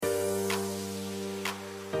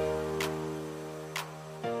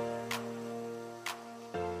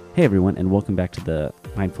Hey everyone, and welcome back to the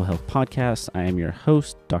Mindful Health Podcast. I am your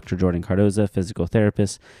host, Dr. Jordan Cardoza, physical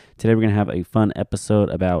therapist. Today we're going to have a fun episode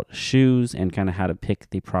about shoes and kind of how to pick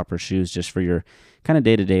the proper shoes just for your kind of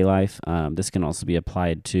day-to-day life. This can also be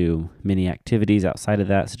applied to many activities outside of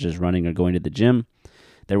that, such as running or going to the gym.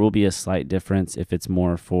 There will be a slight difference if it's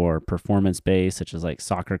more for performance-based, such as like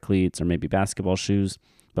soccer cleats or maybe basketball shoes.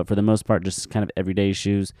 But for the most part, just kind of everyday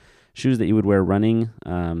shoes that you would wear running.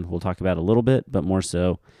 We'll talk about a little bit, but more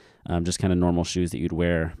so just kind of normal shoes that you'd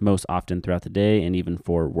wear most often throughout the day and even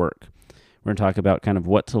for work. We're going to talk about kind of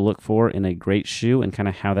what to look for in a great shoe and kind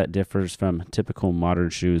of how that differs from typical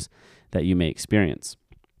modern shoes that you may experience.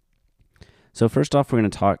 So first off, we're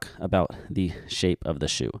going to talk about the shape of the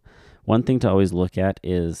shoe. One thing to always look at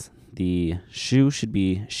is the shoe should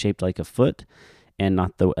be shaped like a foot and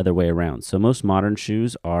not the other way around. So most modern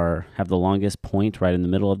shoes have the longest point right in the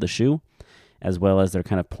middle of the shoe, as well as they're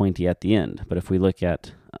kind of pointy at the end. But if we look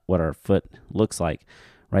at what our foot looks like,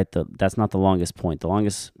 right, that's not the longest point. The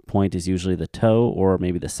longest point is usually the toe or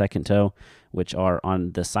maybe the second toe, which are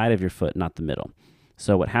on the side of your foot, not the middle.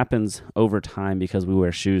 So what happens over time, because we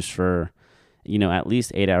wear shoes for, at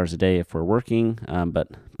least 8 hours a day if we're working, but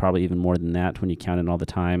probably even more than that when you count in all the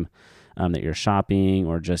time that you're shopping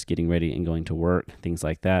or just getting ready and going to work, things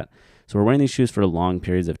like that. So we're wearing these shoes for long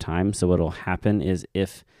periods of time. So what will happen is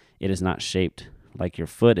if it is not shaped like your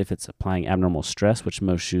foot, if it's applying abnormal stress, which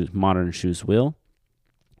most modern shoes will,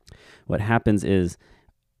 what happens is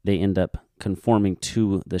they end up conforming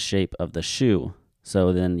to the shape of the shoe.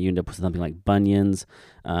 So then you end up with something like bunions,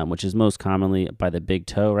 which is most commonly by the big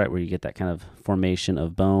toe, right, where you get that kind of formation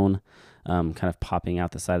of bone kind of popping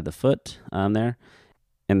out the side of the foot there.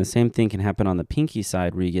 And the same thing can happen on the pinky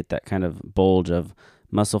side where you get that kind of bulge of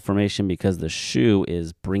muscle formation because the shoe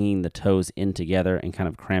is bringing the toes in together and kind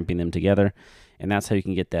of cramping them together. And that's how you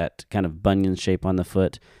can get that kind of bunion shape on the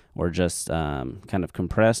foot or just kind of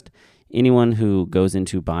compressed. Anyone who goes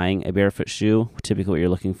into buying a barefoot shoe, typically what you're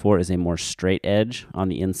looking for is a more straight edge on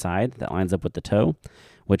the inside that lines up with the toe,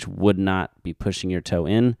 which would not be pushing your toe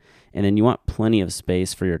in. And then you want plenty of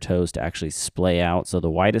space for your toes to actually splay out. So the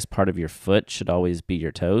widest part of your foot should always be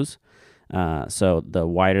your toes. So the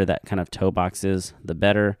wider that kind of toe box is, the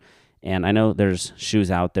better. And I know there's shoes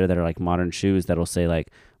out there that are like modern shoes that'll say like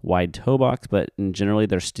wide toe box, but generally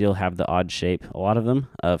they still have the odd shape, a lot of them,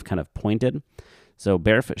 of kind of pointed. So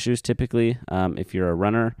barefoot shoes typically, if you're a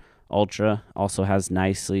runner, Altra also has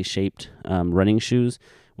nicely shaped running shoes,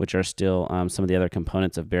 which are still some of the other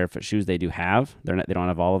components of barefoot shoes they do have. They don't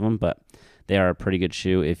have all of them, but they are a pretty good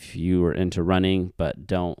shoe if you are into running but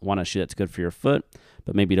don't want a shoe that's good for your foot,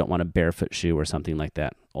 but maybe don't want a barefoot shoe or something like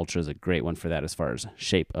that. Ultra is a great one for that as far as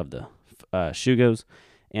shape of the shoe goes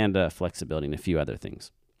and flexibility and a few other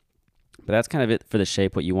things. But that's kind of it for the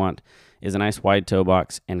shape. What you want is a nice wide toe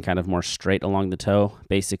box and kind of more straight along the toe.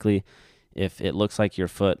 Basically, if it looks like your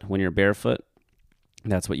foot when you're barefoot,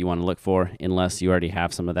 that's what you want to look for, unless you already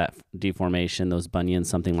have some of that deformation, those bunions,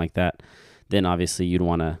 something like that. Then obviously you'd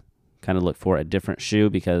want to kind of look for a different shoe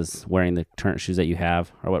because wearing the current shoes that you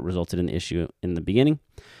have are what resulted in the issue in the beginning.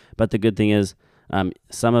 But the good thing is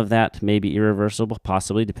some of that may be irreversible,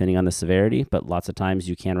 possibly depending on the severity, but lots of times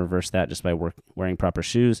you can reverse that just by wearing proper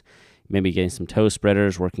shoes, maybe getting some toe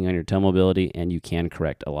spreaders, working on your toe mobility, and you can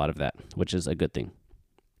correct a lot of that, which is a good thing.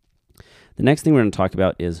 The next thing we're going to talk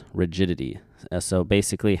about is rigidity. So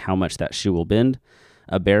basically how much that shoe will bend.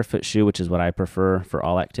 A barefoot shoe, which is what I prefer for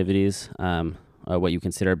all activities, what you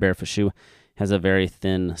consider a barefoot shoe, has a very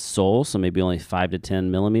thin sole, so maybe only 5 to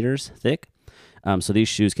 10 millimeters thick. So these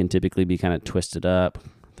shoes can typically be kind of twisted up,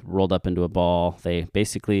 rolled up into a ball. They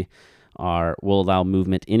basically will allow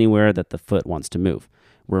movement anywhere that the foot wants to move.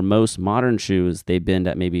 Where most modern shoes, they bend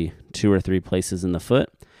at maybe 2 or 3 places in the foot.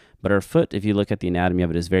 But our foot, if you look at the anatomy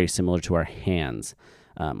of it, is very similar to our hands.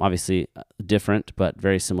 Obviously different, but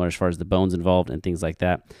very similar as far as the bones involved and things like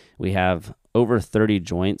that. We have over 30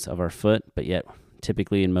 joints of our foot, but yet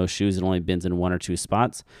typically in most shoes it only bends in 1 or 2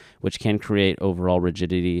 spots, which can create overall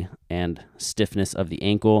rigidity and stiffness of the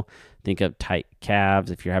ankle. Think of tight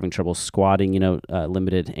calves. If you're having trouble squatting,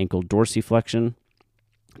 limited ankle dorsiflexion,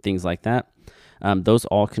 things like that. Those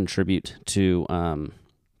all contribute to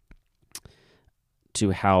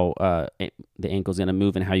how the ankle is going to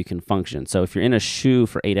move and how you can function. So if you're in a shoe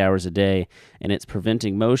for 8 hours a day and it's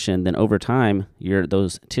preventing motion, then over time,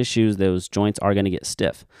 those tissues, those joints are going to get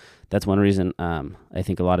stiff. That's one reason I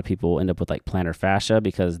think a lot of people end up with like plantar fascia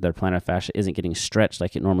because their plantar fascia isn't getting stretched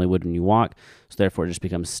like it normally would when you walk. So therefore, it just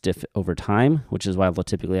becomes stiff over time, which is why they'll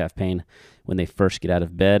typically have pain when they first get out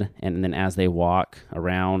of bed. And then as they walk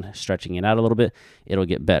around, stretching it out a little bit, it'll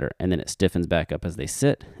get better. And then it stiffens back up as they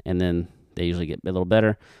sit. And then they usually get a little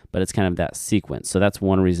better, but it's kind of that sequence. So that's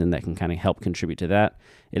one reason that can kind of help contribute to that.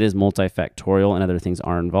 It is multifactorial and other things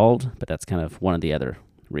are involved, but that's kind of one of the other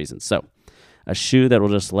reasons. So a shoe that will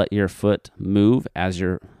just let your foot move as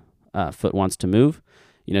your foot wants to move.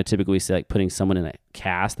 Typically we say like putting someone in a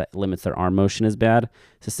cast that limits their arm motion is bad.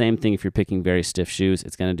 It's the same thing if you're picking very stiff shoes.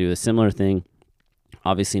 It's going to do a similar thing.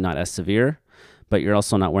 Obviously not as severe, but you're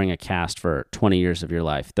also not wearing a cast for 20 years of your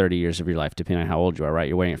life, 30 years of your life, depending on how old you are, right?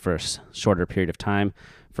 You're wearing it for a shorter period of time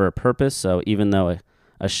for a purpose. So even though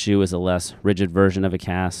a shoe is a less rigid version of a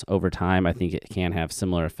cast, over time, I think it can have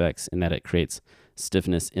similar effects in that it creates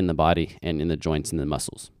stiffness in the body and in the joints and the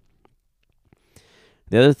muscles.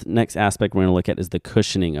 The other next aspect we're going to look at is the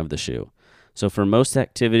cushioning of the shoe. So for most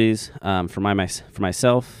activities, for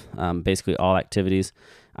myself, basically all activities,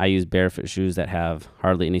 I use barefoot shoes that have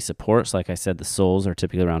hardly any support. So like I said, the soles are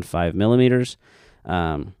typically around 5 millimeters.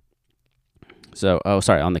 On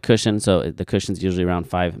the cushion. So the cushion's usually around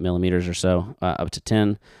 5 millimeters or so, up to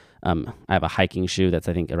 10. I have a hiking shoe that's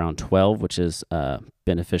I think around 12, which is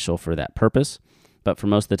beneficial for that purpose. But for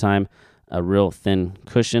most of the time, a real thin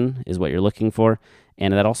cushion is what you're looking for.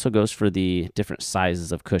 And that also goes for the different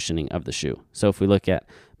sizes of cushioning of the shoe. So if we look at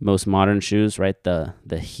most modern shoes, right, the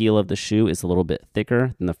heel of the shoe is a little bit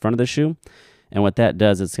thicker than the front of the shoe. And what that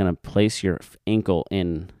does, it's going to place your ankle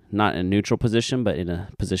in not in a neutral position, but in a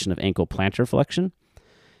position of ankle plantar flexion.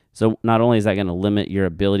 So not only is that going to limit your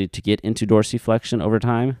ability to get into dorsiflexion over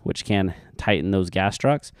time, which can tighten those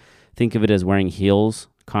gastrocs, think of it as wearing heels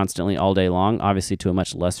constantly all day long, obviously to a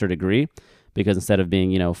much lesser degree, because instead of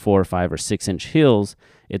being 4 or 5 or 6 inch heels,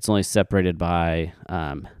 it's only separated by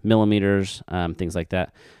millimeters, things like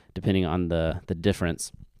that, depending on the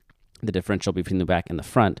differential between the back and the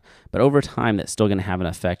front. But over time, that's still going to have an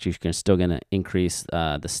effect. You're still going to increase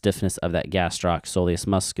the stiffness of that gastroc soleus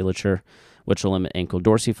musculature, which will limit ankle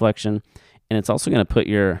dorsiflexion. And it's also going to put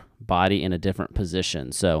your body in a different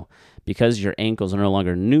position. So because your ankles are no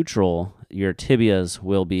longer neutral, your tibias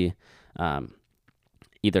will be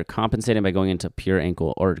either compensating by going into pure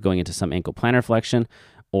ankle or going into some ankle plantar flexion,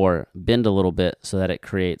 or bend a little bit so that it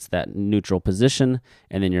creates that neutral position,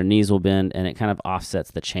 and then your knees will bend, and it kind of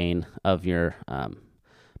offsets the chain of your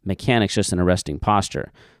mechanics just in a resting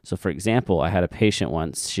posture. So for example, I had a patient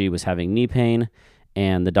once, she was having knee pain,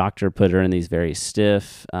 and the doctor put her in these very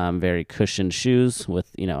stiff, very cushioned shoes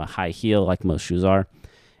with a high heel like most shoes are,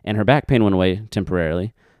 and her back pain went away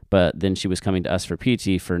temporarily. But then she was coming to us for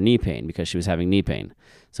PT for knee pain because she was having knee pain.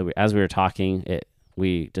 So as we were talking,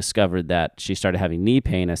 we discovered that she started having knee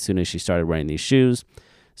pain as soon as she started wearing these shoes.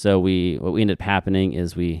 So what we ended up happening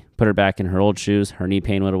is we put her back in her old shoes, her knee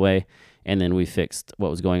pain went away, and then we fixed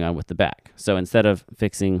what was going on with the back. So instead of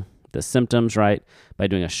fixing the symptoms, right, by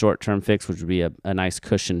doing a short-term fix, which would be a nice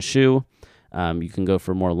cushioned shoe, you can go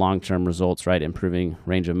for more long-term results, right, improving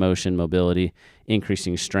range of motion, mobility,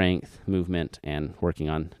 increasing strength, movement, and working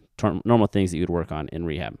on normal things that you would work on in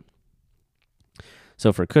rehab.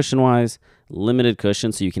 So for cushion-wise, limited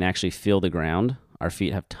cushion so you can actually feel the ground. Our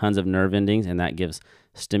feet have tons of nerve endings, and that gives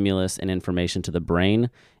stimulus and information to the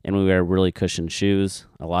brain. And when we wear really cushioned shoes,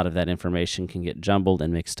 a lot of that information can get jumbled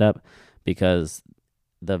and mixed up because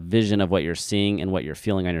the vision of what you're seeing and what you're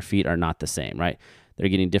feeling on your feet are not the same, right? They're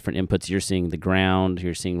getting different inputs. You're seeing the ground,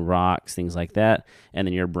 you're seeing rocks, things like that, and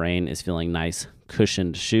then your brain is feeling nice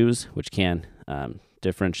cushioned shoes, which can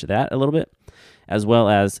differentiate that a little bit, as well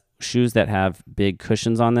as shoes that have big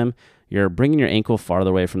cushions on them. You're bringing your ankle farther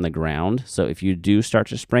away from the ground. So if you do start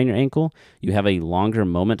to sprain your ankle, you have a longer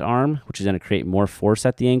moment arm, which is going to create more force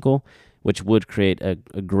at the ankle, which would create a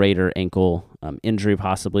greater ankle injury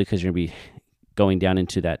possibly because you're going to be going down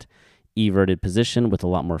into that everted position with a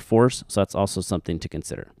lot more force. So that's also something to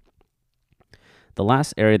consider. The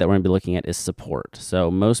last area that we're going to be looking at is support.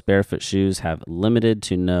 So most barefoot shoes have limited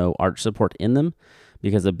to no arch support in them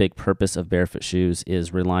because a big purpose of barefoot shoes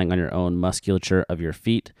is relying on your own musculature of your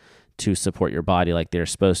feet to support your body like they're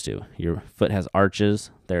supposed to. Your foot has arches.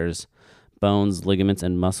 There's bones, ligaments,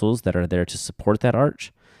 and muscles that are there to support that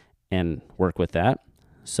arch and work with that.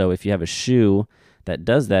 So if you have a shoe that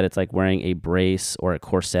does that, it's like wearing a brace or a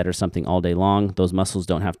corset or something all day long. Those muscles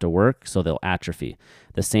don't have to work, so they'll atrophy.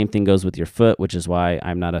 The same thing goes with your foot, which is why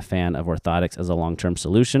I'm not a fan of orthotics as a long-term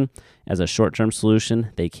solution. As a short-term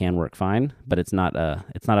solution, they can work fine, but it's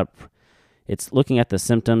looking at the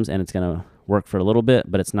symptoms and it's going to work for a little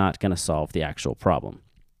bit, but it's not going to solve the actual problem.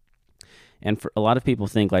 And for a lot of people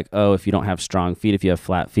think like, oh, if you don't have strong feet, if you have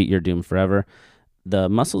flat feet, you're doomed forever. The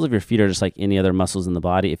muscles of your feet are just like any other muscles in the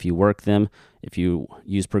body. If you work them, if you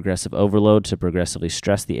use progressive overload to progressively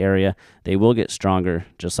stress the area, they will get stronger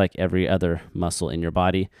just like every other muscle in your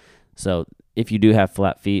body. So if you do have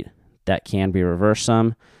flat feet, that can be reversed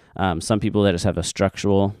some. Some people that just have a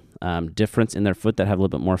structural difference in their foot that have a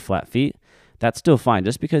little bit more flat feet, that's still fine.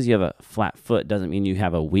 Just because you have a flat foot doesn't mean you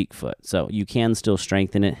have a weak foot. So you can still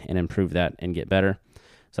strengthen it and improve that and get better.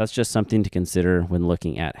 So that's just something to consider when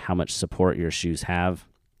looking at how much support your shoes have.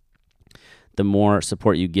 The more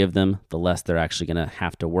support you give them, the less they're actually going to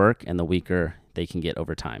have to work and the weaker they can get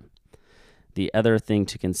over time. The other thing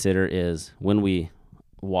to consider is when we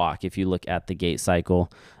walk, if you look at the gait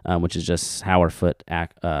cycle, which is just how our foot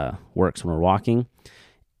works when we're walking,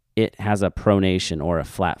 it has a pronation or a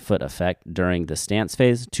flat foot effect during the stance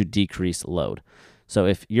phase to decrease load. So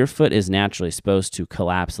if your foot is naturally supposed to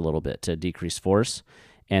collapse a little bit to decrease force,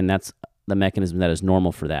 and that's the mechanism that is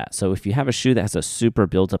normal for that. So if you have a shoe that has a super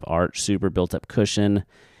built up arch, super built up cushion,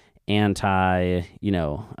 pronation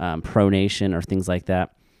or things like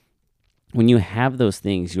that, when you have those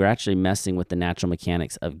things, you're actually messing with the natural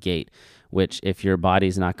mechanics of gait, which if your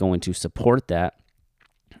body's not going to support that,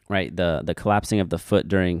 right, the collapsing of the foot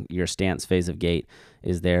during your stance phase of gait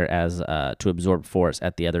is there as to absorb force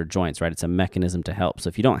at the other joints, right? It's a mechanism to help. So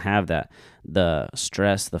if you don't have that, the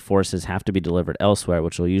stress, the forces have to be delivered elsewhere,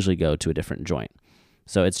 which will usually go to a different joint.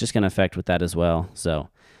 So it's just going to affect with that as well. So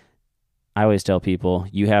I always tell people,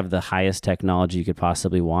 you have the highest technology you could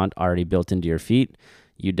possibly want already built into your feet.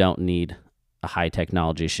 You don't need a high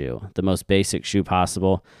technology shoe. The most basic shoe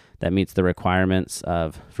possible that meets the requirements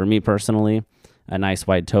of, for me personally, a nice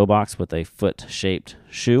wide toe box with a foot-shaped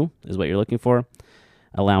shoe is what you're looking for,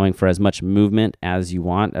 allowing for as much movement as you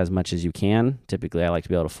want, as much as you can. Typically, I like to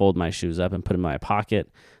be able to fold my shoes up and put them in my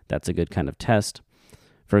pocket. That's a good kind of test.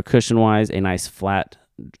 For cushion-wise, a nice flat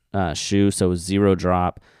shoe, so zero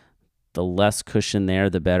drop. The less cushion there,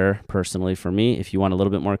 the better, personally for me. If you want a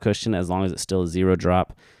little bit more cushion, as long as it's still a zero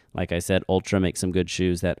drop. Like I said, Ultra makes some good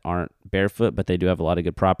shoes that aren't barefoot, but they do have a lot of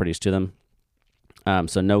good properties to them.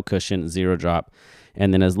 So no cushion, zero drop,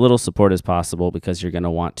 and then as little support as possible because you're going to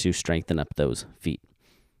want to strengthen up those feet.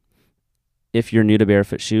 If you're new to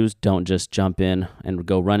barefoot shoes, don't just jump in and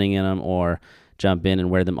go running in them or jump in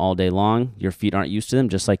and wear them all day long. Your feet aren't used to them,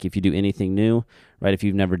 just like if you do anything new, right? If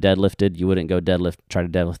you've never deadlifted, you wouldn't try to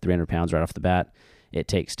deadlift 300 pounds right off the bat. It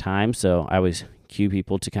takes time, so I always cue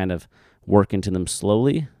people to kind of work into them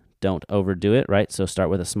slowly. Don't overdo it, right? So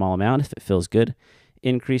start with a small amount. If it feels good,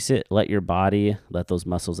 increase it. Let your body, let those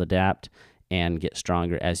muscles adapt and get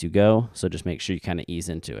stronger as you go. So just make sure you kind of ease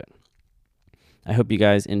into it. I hope you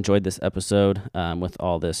guys enjoyed this episode with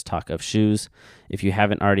all this talk of shoes. If you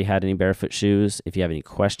haven't already had any barefoot shoes, if you have any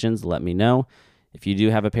questions, let me know. If you do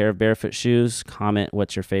have a pair of barefoot shoes, comment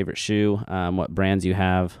what's your favorite shoe, what brands you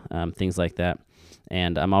have, things like that.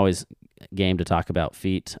 And I'm always game to talk about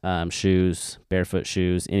feet, shoes, barefoot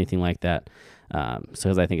shoes, anything like that,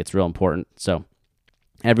 because I think it's real important. So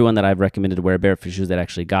everyone that I've recommended to wear barefoot shoes that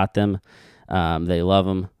actually got them, they love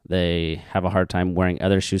them. They have a hard time wearing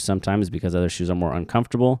other shoes sometimes because other shoes are more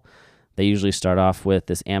uncomfortable. They usually start off with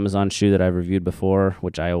this Amazon shoe that I've reviewed before,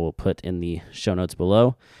 which I will put in the show notes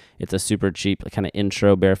below. It's a super cheap kind of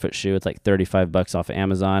intro barefoot shoe. It's like $35 off of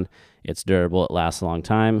Amazon. It's durable. It lasts a long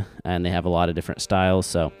time, and they have a lot of different styles.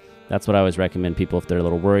 So that's what I always recommend people if they're a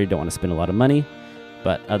little worried, don't want to spend a lot of money.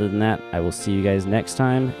 But other than that, I will see you guys next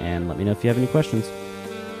time, and let me know if you have any questions.